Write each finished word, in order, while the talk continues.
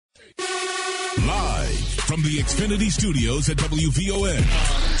From the Xfinity Studios at WVON.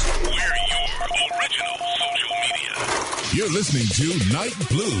 We're your original social media. You're listening to Night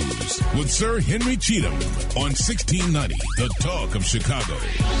Blues with Sir Henry Cheatham on 1690, The Talk of Chicago.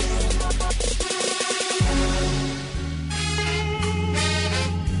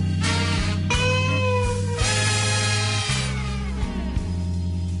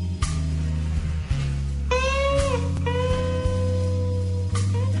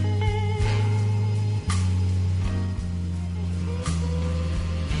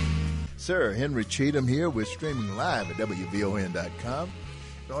 Sir Henry Cheatham here. We're streaming live at WVON.com.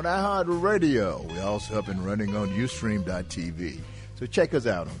 On iHeartRadio. We're also up and running on Ustream.tv. So check us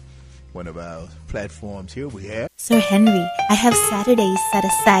out on one of our platforms here. We have Sir Henry, I have Saturdays set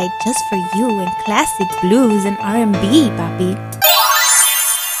aside just for you in classic blues and R&B, Papi.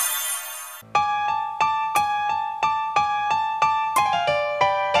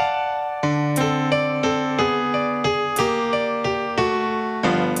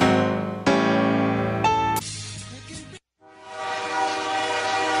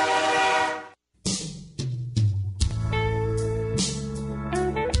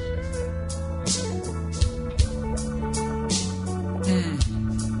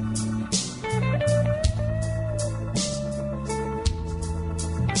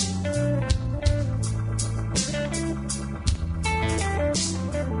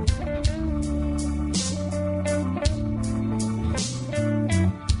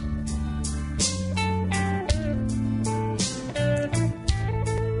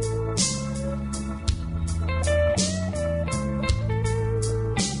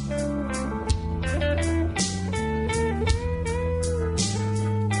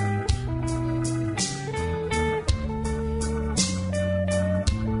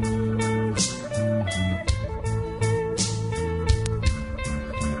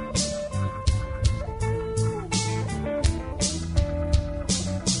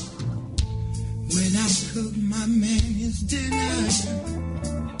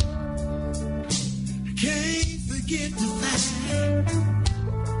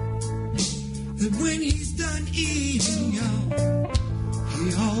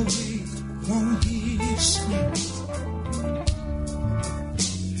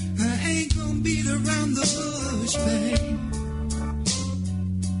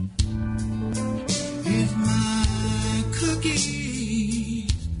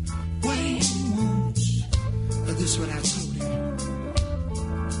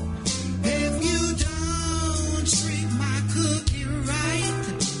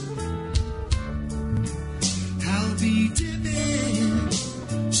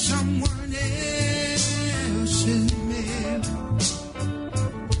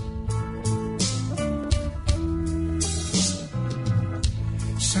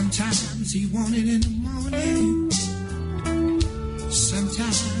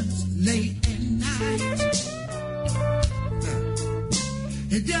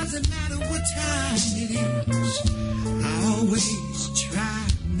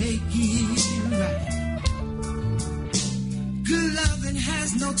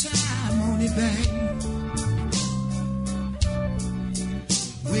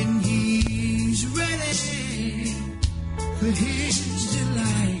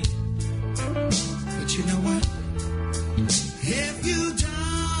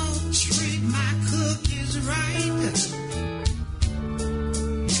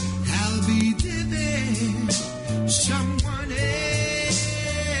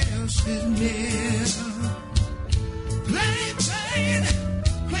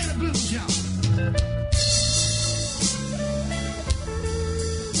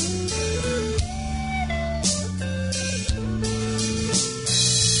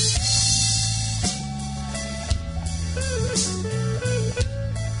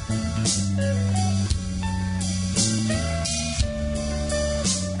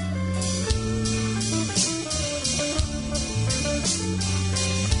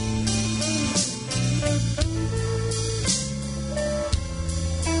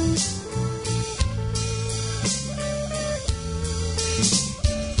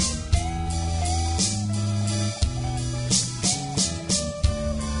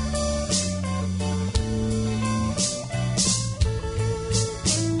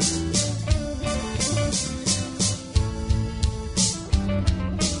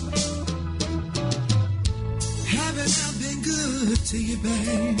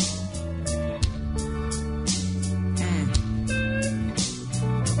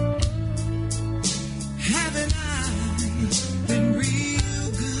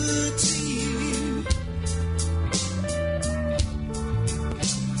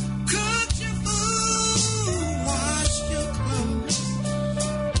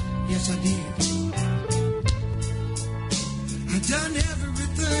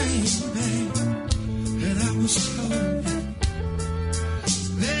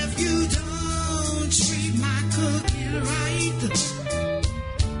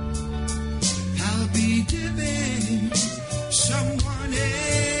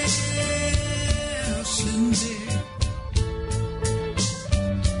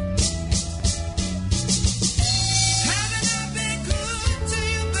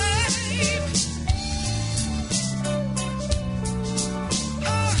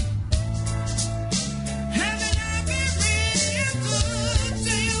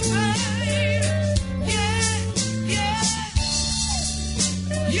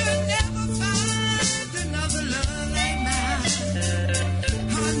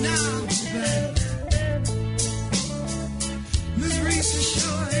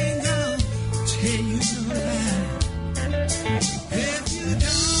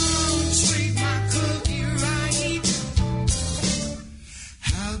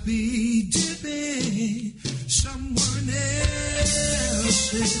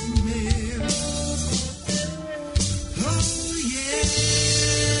 missing me. Oh yeah.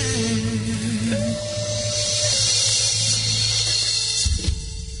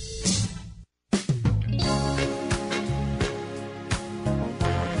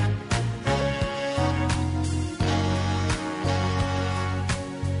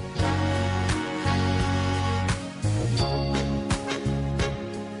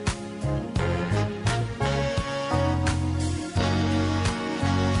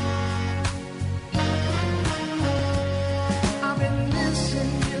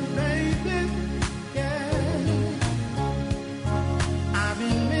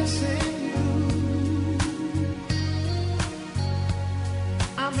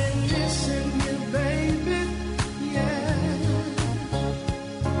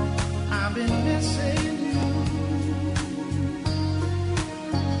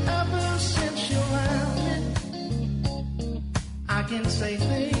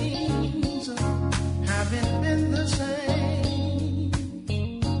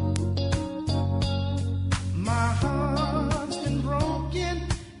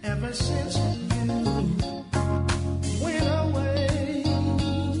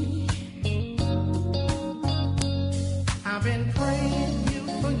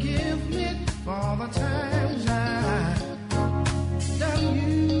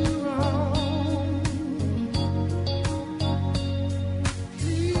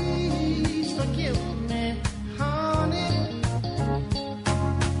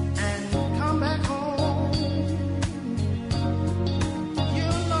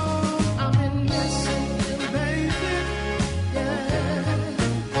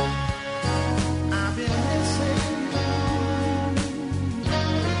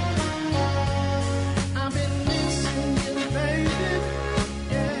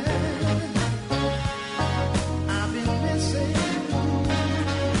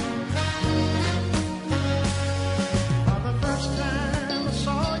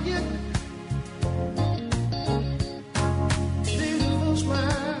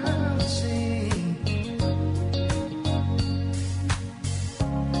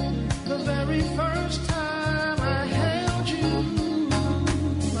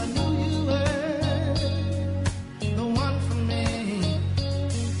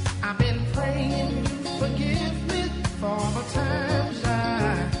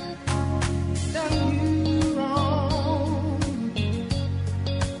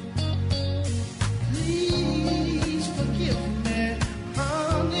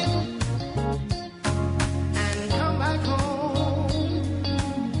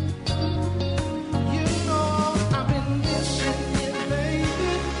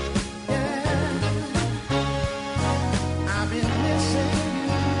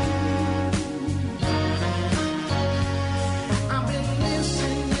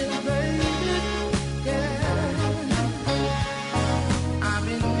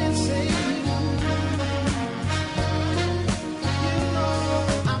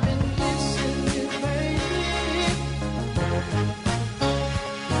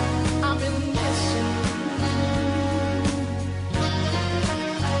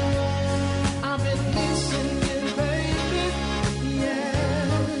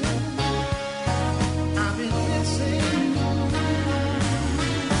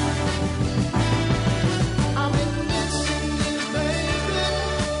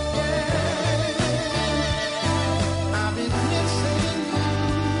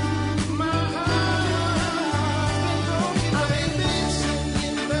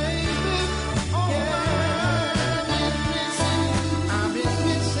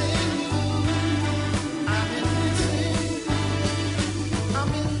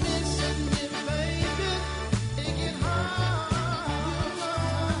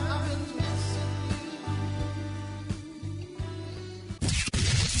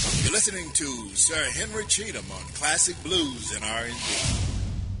 Listening to Sir Henry Cheatham on Classic Blues and R&B.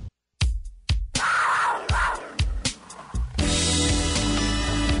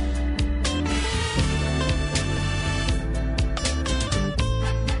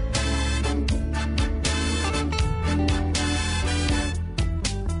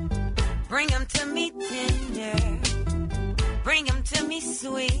 Bring 'em to me tender, bring 'em to me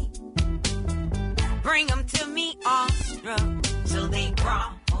sweet, bring 'em to me awestruck, so they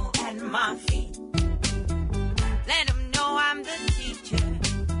growl at my feet. Let them know I'm the teacher.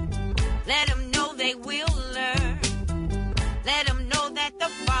 Let them know they will learn. Let them know that the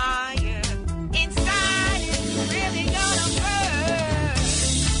fire inside is really gonna burn.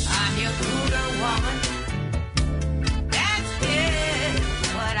 I'm your cooler woman. That's just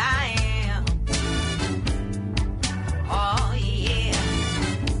what I am. Oh yeah.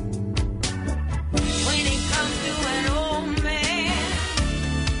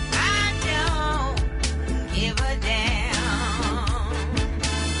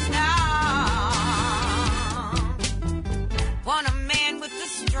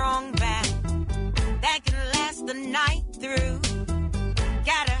 strong back that can last the night through.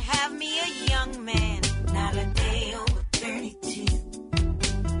 Gotta have me a young man, not a day over 32.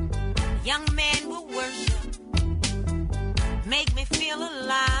 Young man will worship, make me feel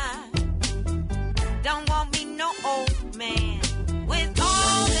alive. Don't want me no old man with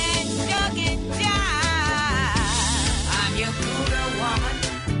all that jug and jive. I'm your cougar woman.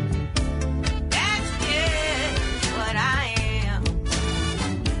 That's just what I am.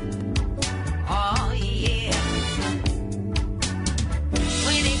 Oh yeah.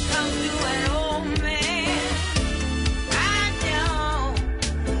 When it comes to an old man, I don't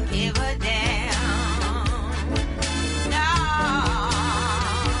give a damn. No.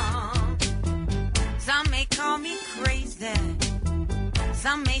 Some may call me crazy.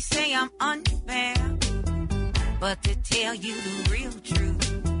 Some may say I'm unfair. But to tell you the real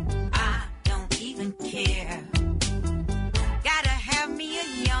truth, I don't even care. Gotta have me a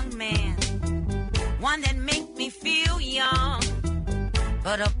young man, one that make me feel young.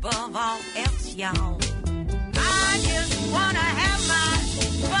 But above all else, y'all, I just wanna have my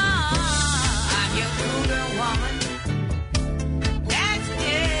fun. I'm your cougar woman. That's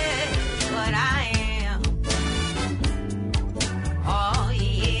just what I am. Oh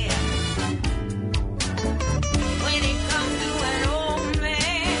yeah. When it comes to an old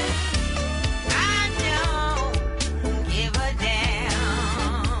man, I don't give a damn.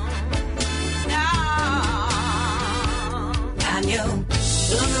 No. I'm your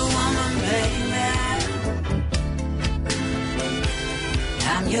cougar woman, baby.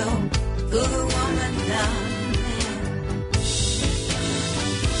 I'm your cougar woman, darling.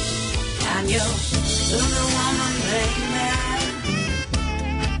 I'm your cougar woman, baby.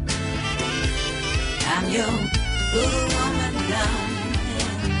 I'm your cougar woman, darling.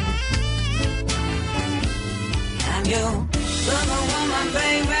 I'm your cougar woman,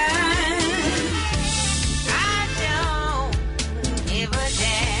 baby. I don't give a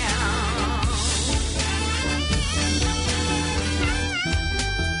damn.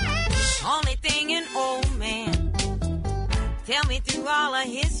 Only thing an old man tell me through all of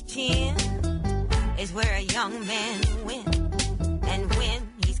his chin is where a young man went and when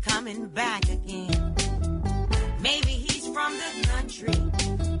he's coming back again. Maybe he's from the country,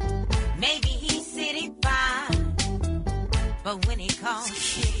 maybe he's city fine, but when he calls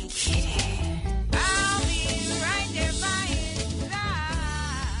kitty, kitty, I'll be right there by his side.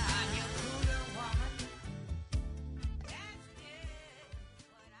 I'm your cougar woman. That's it.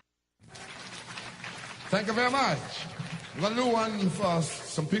 Thank you very much. I'm going to do one for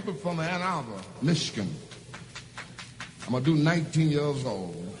some people from Ann Arbor, Michigan. I'm going to do 19 years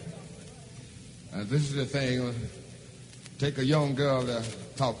old. And this is the thing, take a young girl to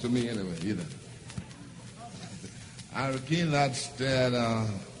talk to me anyway, either. I cannot stand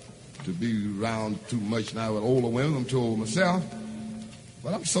to be around too much now with older women. I'm too old myself.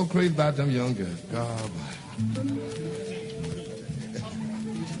 But I'm so crazy about them young girls. God,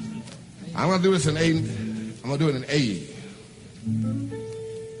 I'm going to do this in A. I'm going to do it in A.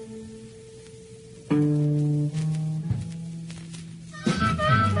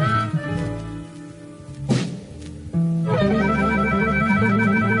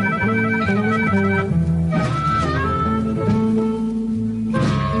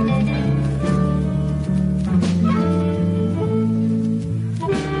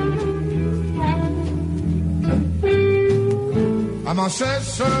 I'm going to say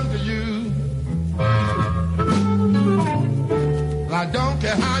something to you. I don't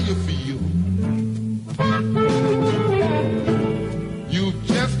care how you feel. You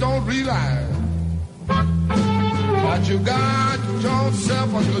just don't realize that you got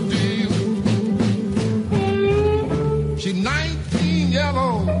yourself a good deal. She's 19 years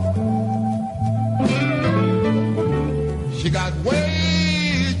old. She got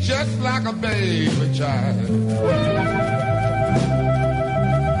ways just like a baby child.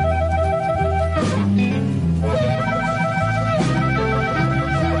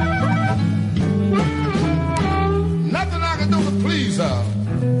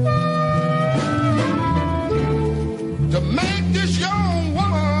 To make this young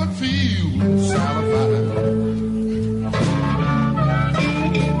woman feel satisfied.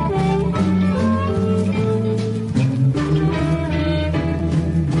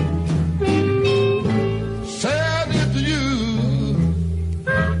 Said if you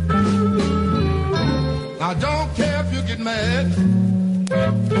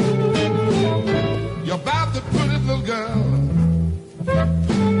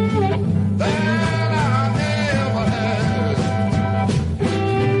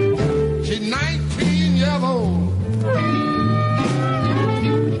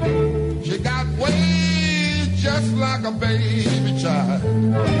just like a baby child.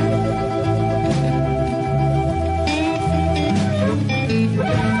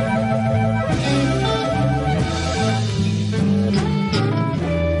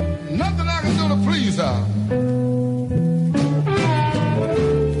 Nothing I can do to please her.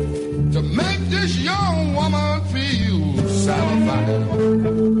 To make this young woman feel satisfied.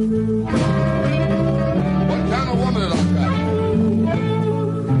 What kind of woman is I got?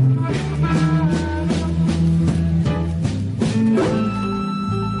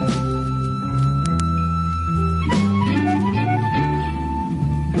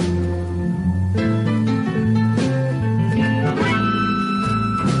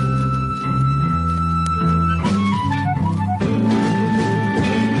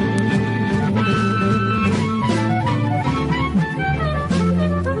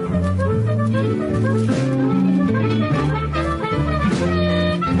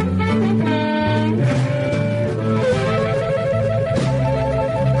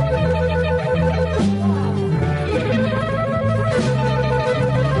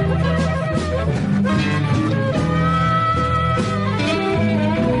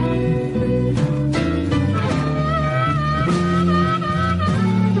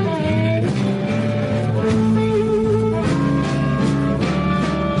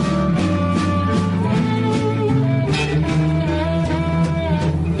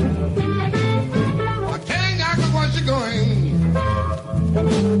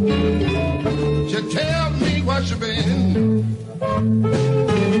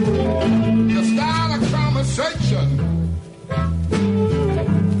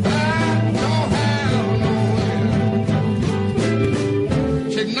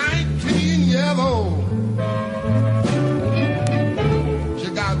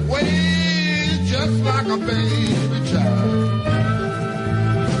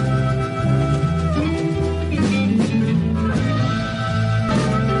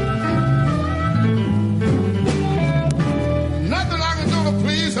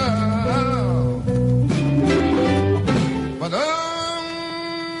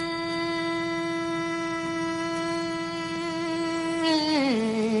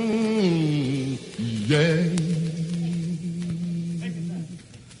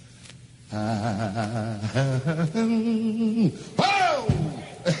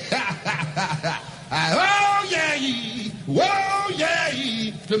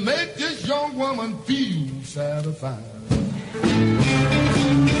 To make this young woman feel satisfied.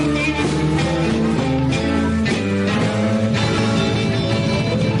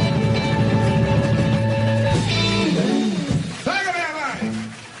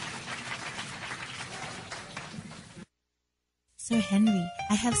 Sir Henry,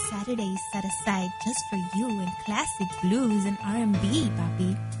 I have Saturdays set aside just for you in classic blues and R&B,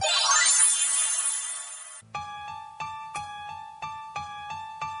 Bobby.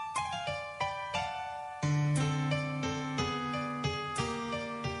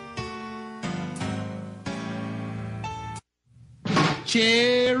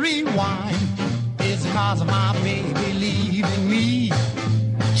 Cherry wine is the cause of my baby leaving me.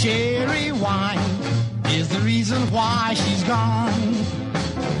 Cherry wine is the reason why she's gone.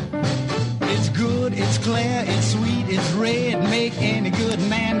 It's good, it's clear, it's sweet, it's red. Make any good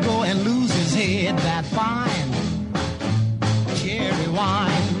man go and lose his head. That fine cherry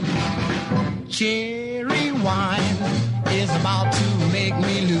wine. Cherry wine is about to make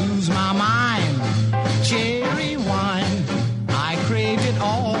me lose my mind. Cherry wine, I craved it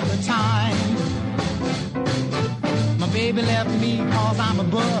all the time. My baby left me cause I'm a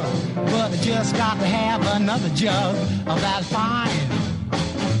bug, but I just got to have another jug of that fine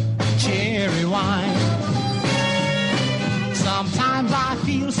cherry wine. Sometimes I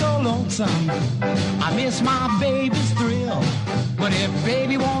feel so lonesome, I miss my baby's thrill. But if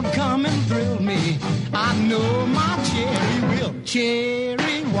baby won't come and thrill me, I know my cherry will.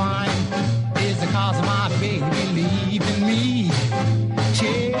 Cherry wine is the cause of my baby leaving me.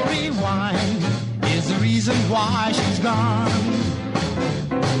 Cherry wine is the reason why she's gone.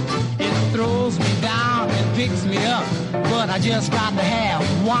 It throws me down and picks me up, but I just got to have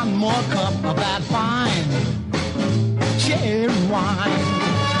one more cup of that fine cherry wine.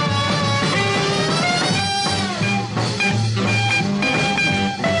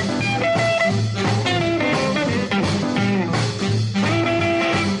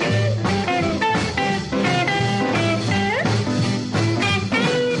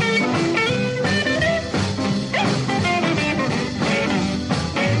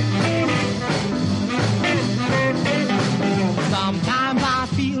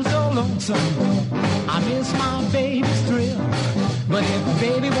 I miss my baby's thrill, but if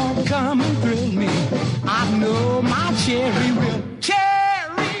baby won't come and thrill me, I I know my cherry will.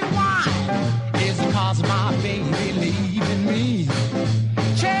 Cherry wine is the cause of my baby leaving me.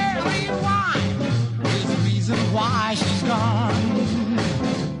 Cherry wine is the reason why she's gone.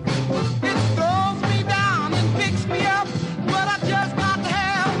 It throws me down and picks me up, but I just got to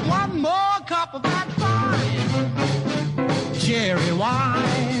have one more cup of that fine cherry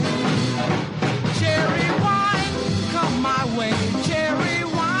wine. Cherry wine, come my way. Cherry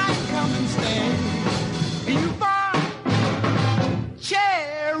wine, come and stay. You find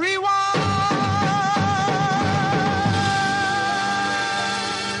cherry wine.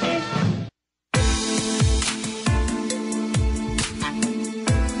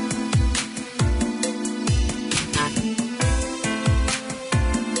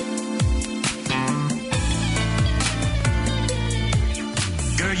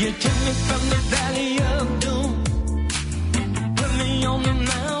 Girl, you took me from the valley of doom, put me on the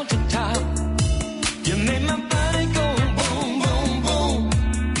mountaintop. You made my body go boom, boom, boom.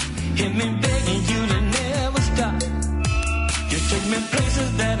 Hit me begging you to never stop. You took me places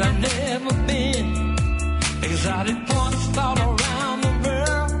that I've never been, exotic points all around the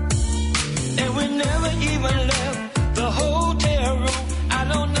world, and we never even left the hotel room. I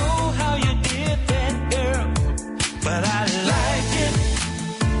don't know how you did that, girl, but I like it.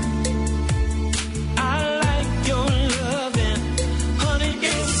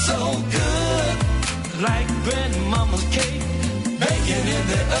 Like grandmama's cake, baking in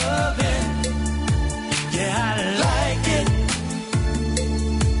the oven. Yeah, I like it.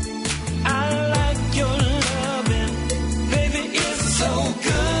 I like your loving, baby, it's so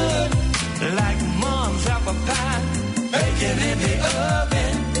good. Like mom's apple pie, baking in the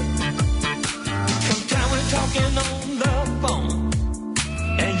oven. Sometimes we're talking on the phone,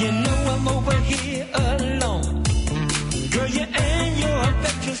 and you know I'm over here alone. Girl, you aim your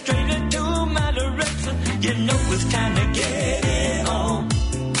affection straight into my direction. You know it's time to get it on.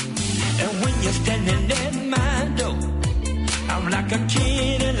 And when you're standing at my door, I'm like a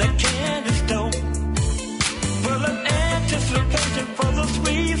kid in a candy store, full of anticipation for the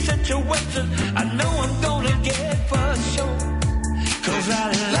sweet situation. I know I'm gonna get for sure, 'cause I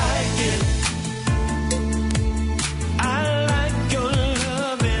like it. I like your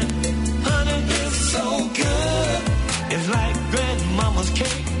loving, honey, it's so good. It's like grandmama's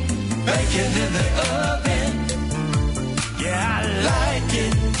cake, baking in the oven. Yeah, I like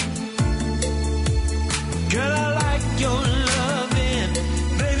it. Girl, I like your loving,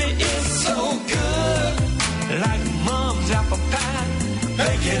 baby, it's so good. Like mom's apple pie,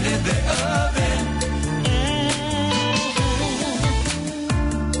 baking in the oven.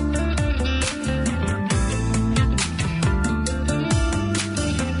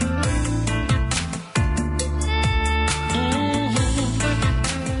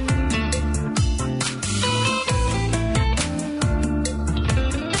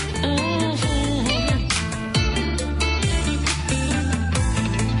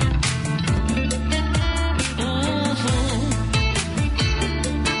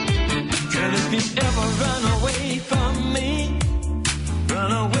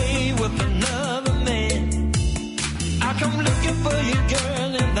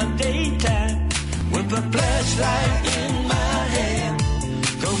 Flashlight in my hand,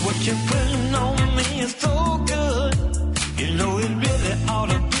 'cause what you're putting on me is so good. You know it really ought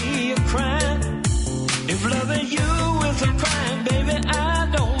to be a crime. If loving you is a crime, baby, I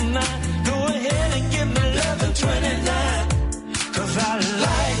don't mind. Go ahead and give me love at 29, 'cause I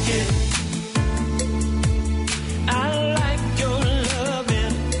like it. I like your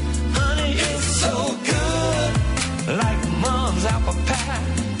loving, honey, it's so good. Like mom's apple pie,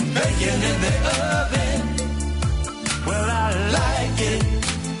 baking in the oven. Well, I like it.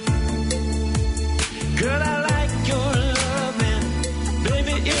 Girl, I like your loving,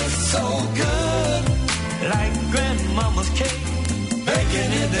 baby, it's so good. Like grandmama's cake,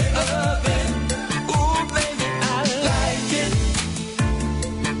 baking in the oven. Ooh, baby, I like it.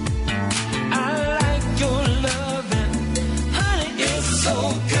 I like your loving, honey, it's so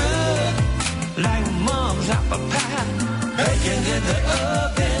good. Like mom's apple pie, baking in the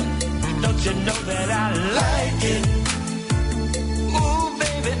oven. Don't you know that I like it? Ooh,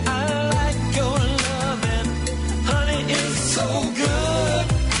 baby, I like your loving, honey, it's so good.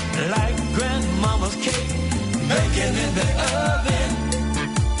 Like grandmama's cake, baking in the oven.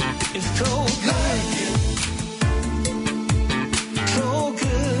 It's so good, so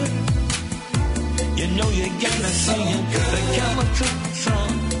good. You know you got me singing the chemical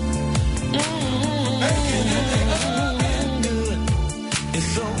song. Baking in the oven, good. It's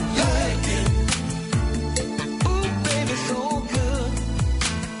so like it. Ooh, baby, so good.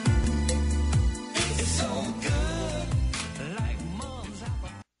 It's so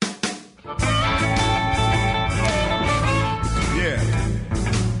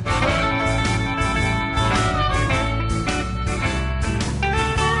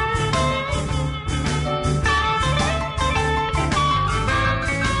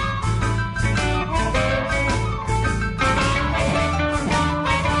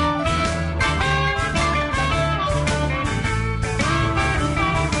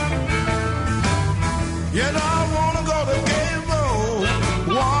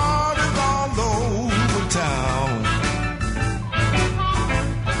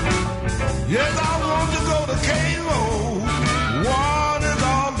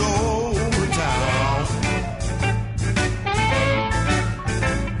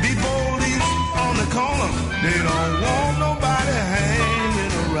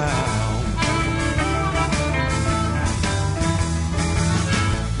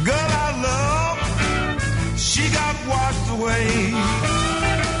away.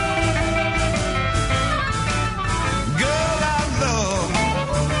 Girl I love,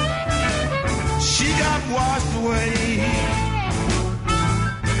 she got washed away.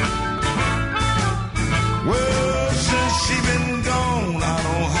 Well, since she been gone, I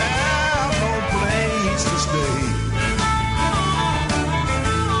don't have no place to stay.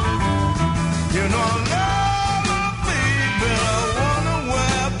 You know I love my baby, I wonder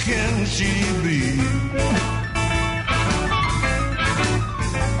where can she be?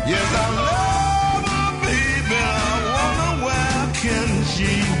 Yes, I love my baby, I wonder where can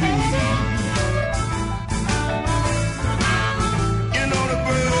she be? You know the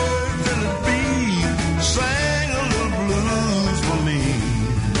birds and the bees sang a little blues for me.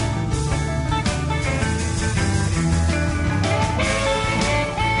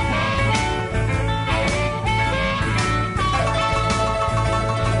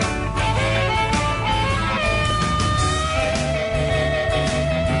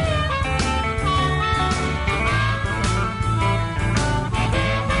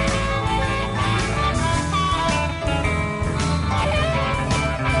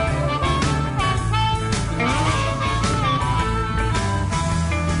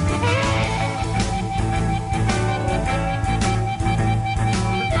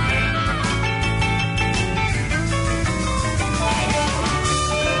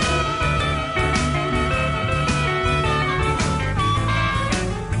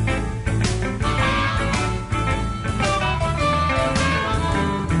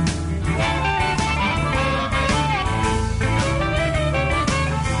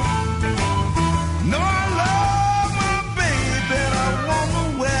 No, I love my baby, I wonder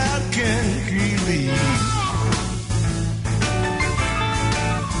where can she be?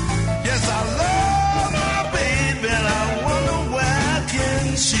 Yes, I love my baby, I wonder where can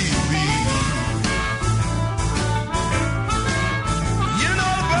she be? You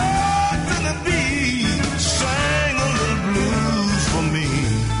know the birds and the bees sang a little blues for me.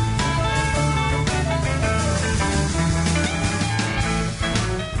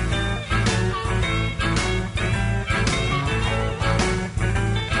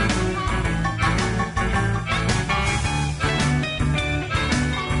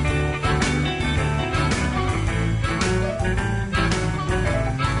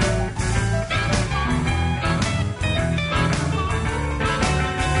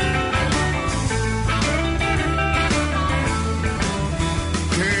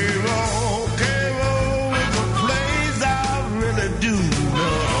 Cairo is a place I really do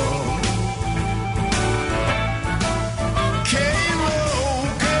love. Cairo,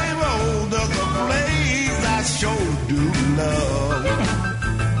 there's a place I sure do love.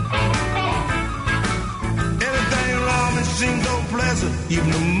 Everything around me seems so pleasant, even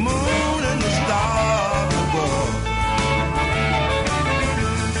the moon and the stars above.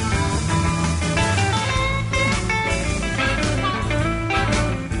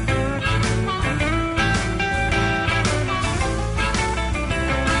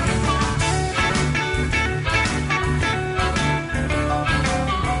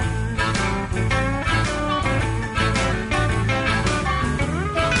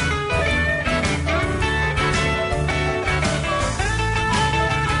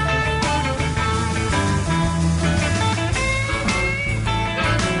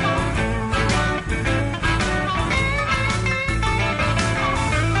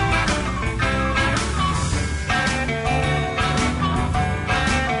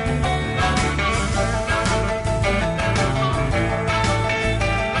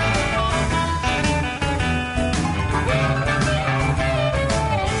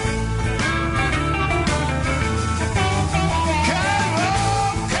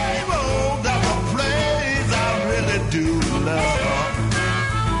 Cairo, that's a place I really do love.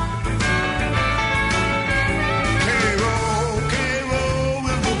 Cairo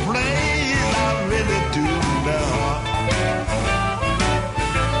is a place I really do love.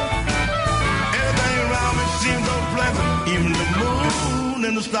 Everything around me seems so pleasant, even the moon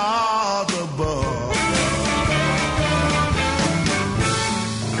and the stars above.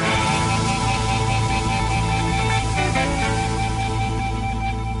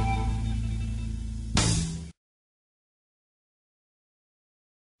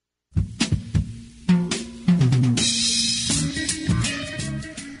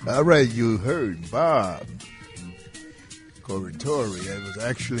 All right, you heard Bob Corritore. It was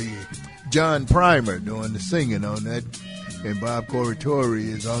actually John Primer doing the singing on that, and Bob Corritore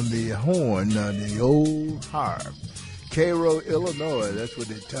is on the horn, the old harp. Cairo, Illinois, that's what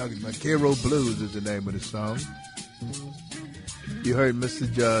they're talking about. Cairo Blues is the name of the song. You heard Mr.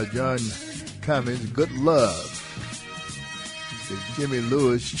 John Cummings, Good Love. Jimmy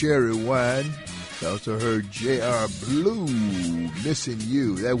Lewis, Cherry Wine. Also heard J.R. Blue, Missing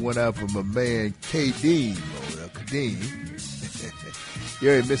You. That went out from a man, Kadeem, or Kadeem. You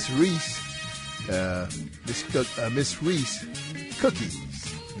heard Miss Reese, Miss Reese, Cookies.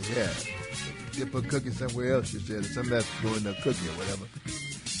 Yeah. They put cookies somewhere else, she said. Something has to go in the cookie or whatever.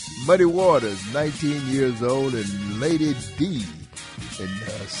 Muddy Waters, 19 years old, and Lady D, and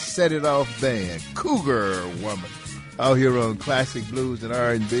Set It Off Band, Cougar Woman, out here on Classic Blues and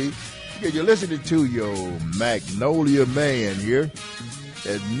R&B. You're listening to your Magnolia Man here.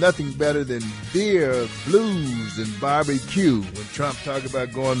 There's nothing better than beer, blues, and barbecue. When Trump talked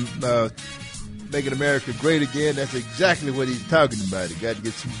about going, making America great again, that's exactly what he's talking about. You got to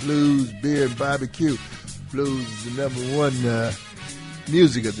get some blues, beer, and barbecue. Blues is the number one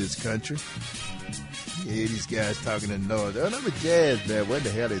music of this country. You hear these guys talking in the north. Oh, I'm a jazz man. Where the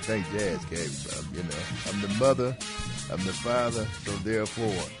hell they think jazz came from? You know, I'm the mother, I'm the father, so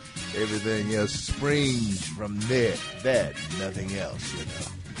therefore everything else springs from that, nothing else, you know.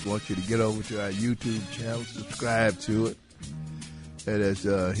 I want you to get over to our YouTube channel, subscribe to it. That is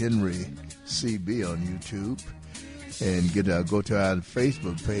Henry CB on YouTube. And go to our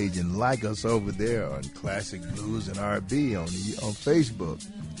Facebook page and like us over there on Classic Blues and R&B on Facebook.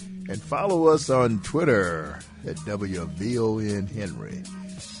 And follow us on Twitter at WVON Henry.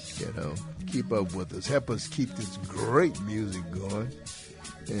 You know, keep up with us. Help us keep this great music going.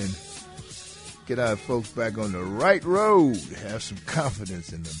 And get our folks back on the right road. Have some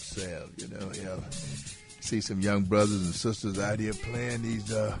confidence in themselves, you know. See some young brothers and sisters out here playing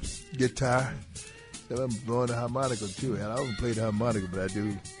these guitar. I'm blowing the harmonica too. I don't play the harmonica, but I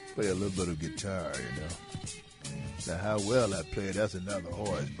do play a little bit of guitar, you know. Now, how well I play it, that's another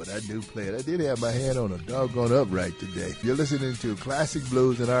horse, but I do play it. I did have my hand on a doggone upright today. You're listening to Classic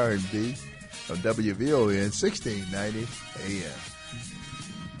Blues and R&B on WVON 1690 AM.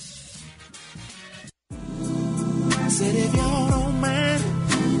 Said if y'all don't mind,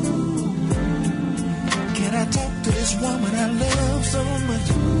 can I talk to this woman I love so much?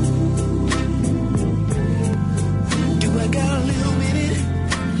 Do I got a little minute?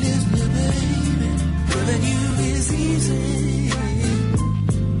 Listen, baby, loving you is easy.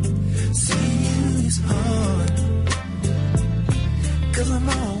 Seeing you is hard, 'cause I'm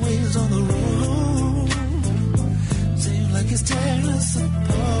always on the road. Seems like it's tearing us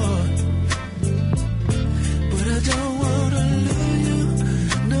apart. I don't want to lose you,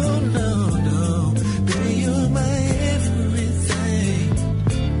 no. Baby, you're my everything.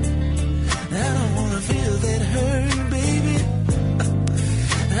 I don't want to feel that hurt, baby.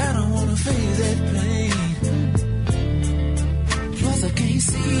 I don't want to feel that pain. Plus, I can't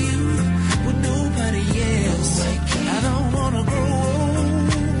see you with nobody else. I don't want to grow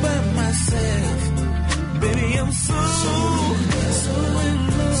old by myself. Baby, I'm so in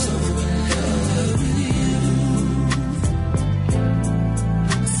love with you.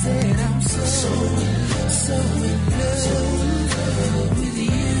 Said I'm so in love with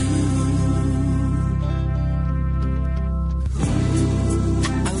you.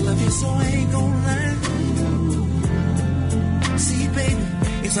 I love you so I ain't gon' lie. See, baby,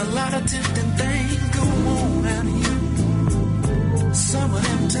 it's a lot of tempting things go on out here. Some of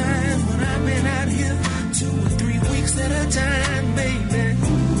them times when I've been out here 2 or 3 weeks at a time, baby.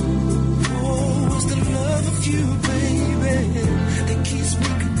 Oh, it's the love of you, baby, that keeps me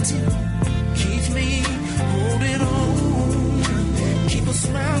content, keeps me holding on, keep a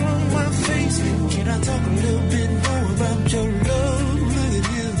smile on my face. Can I talk a little bit more about your love? Look at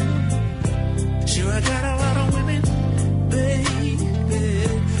you. Sure, I got a lot of women, baby,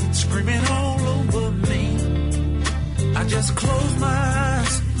 screaming all over me. I just close my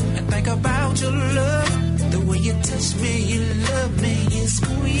eyes and think about your love. The way you touch me, you love me, you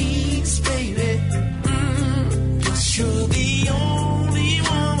squeeze, baby. You're the only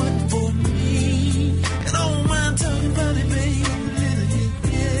woman for me. And I don't mind talking about it, baby.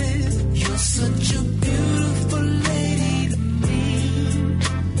 Yeah. You're such a beautiful lady to me.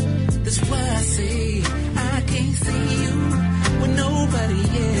 That's why I say I can't see you with nobody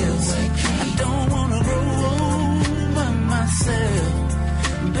else. I don't want to grow old by myself.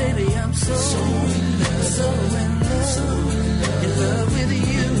 Baby, I'm so in love with you. So in love, baby,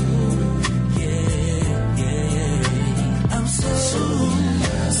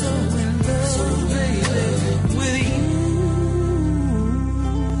 with you.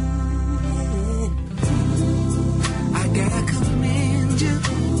 I gotta commend you,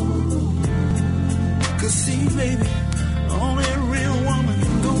 'cause see, baby, only a real woman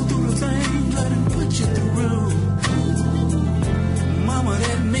can go through the things I done put you through. Mama,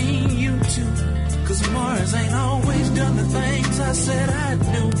 that mean you too, 'Cause Mars ain't always done the things I said I'd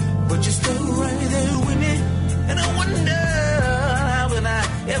do. But you stuck right there with me. And I wonder, how will I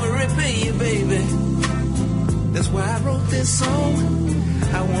ever repay you, baby? That's why I wrote this song.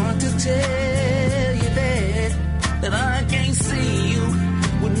 I want to tell you that I can't see you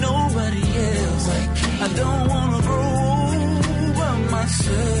with nobody else. I don't want to grow old by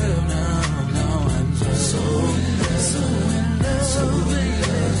myself. No, I'm so in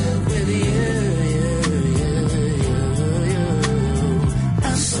love with you.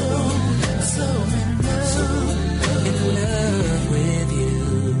 I'm so in love with you.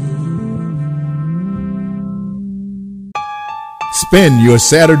 Spend your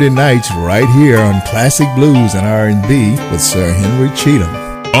Saturday nights right here on Classic Blues and R&B with Sir Henry Cheatham.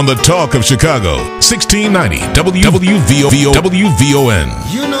 On the Talk of Chicago, 1690 WVON.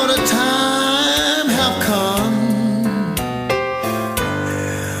 You know the time have come.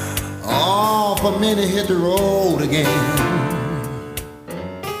 Oh, for me to hit the road again.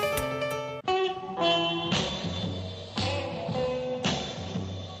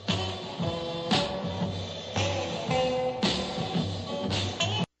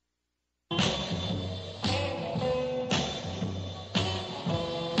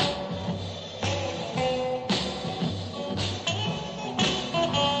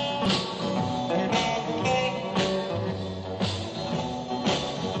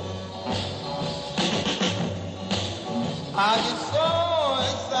 I get so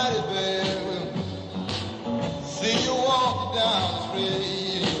excited, baby, see you walking down the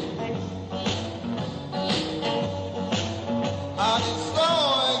street. I get so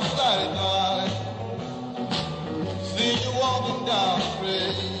excited, darling, see you walking down the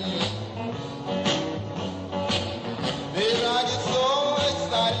street. Baby, I get so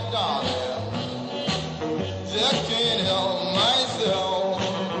excited, darling, just can't help myself.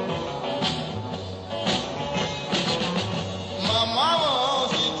 My mama,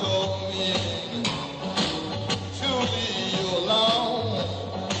 she told me to leave you alone.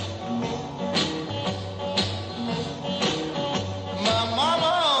 My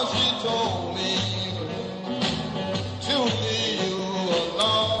mama, she told me to leave you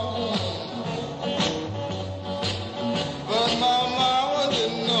alone. But my mama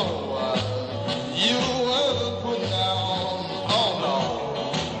didn't know what you were putting down. Oh no.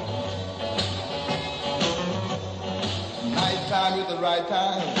 Nighttime is the right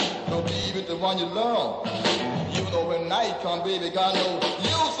time. Don't leave it the one you love. You know when night come, baby, God know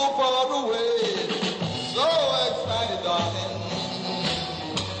you so far away. So excited, darling.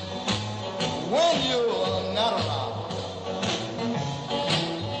 When you're not around,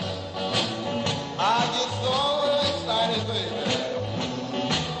 I get so excited, baby.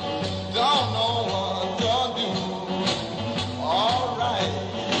 Don't know what to do. All right.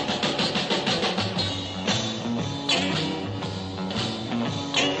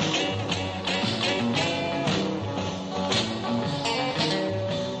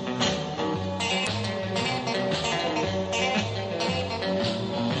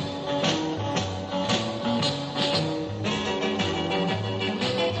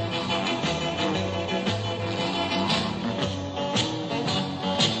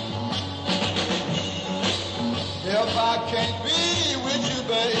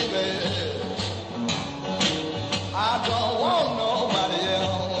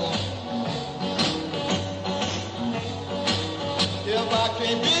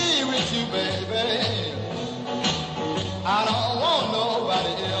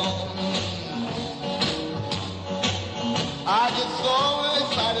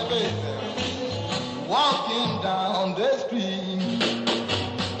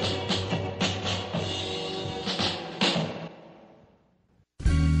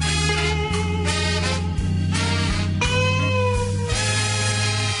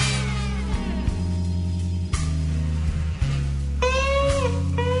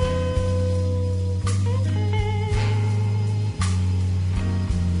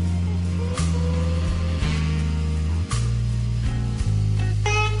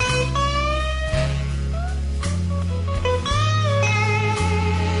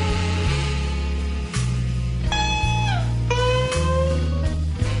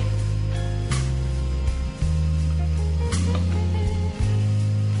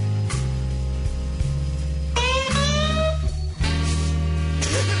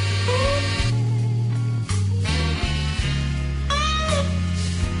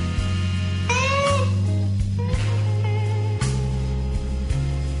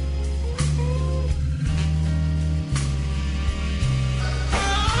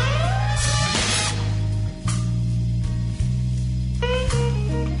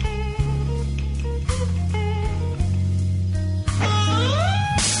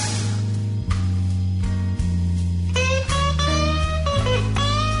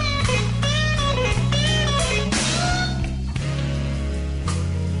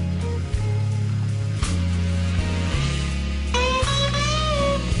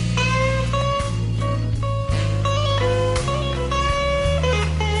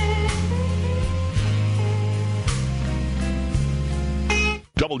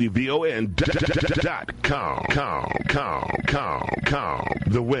 WVON.com.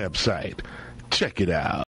 The website. Check it out.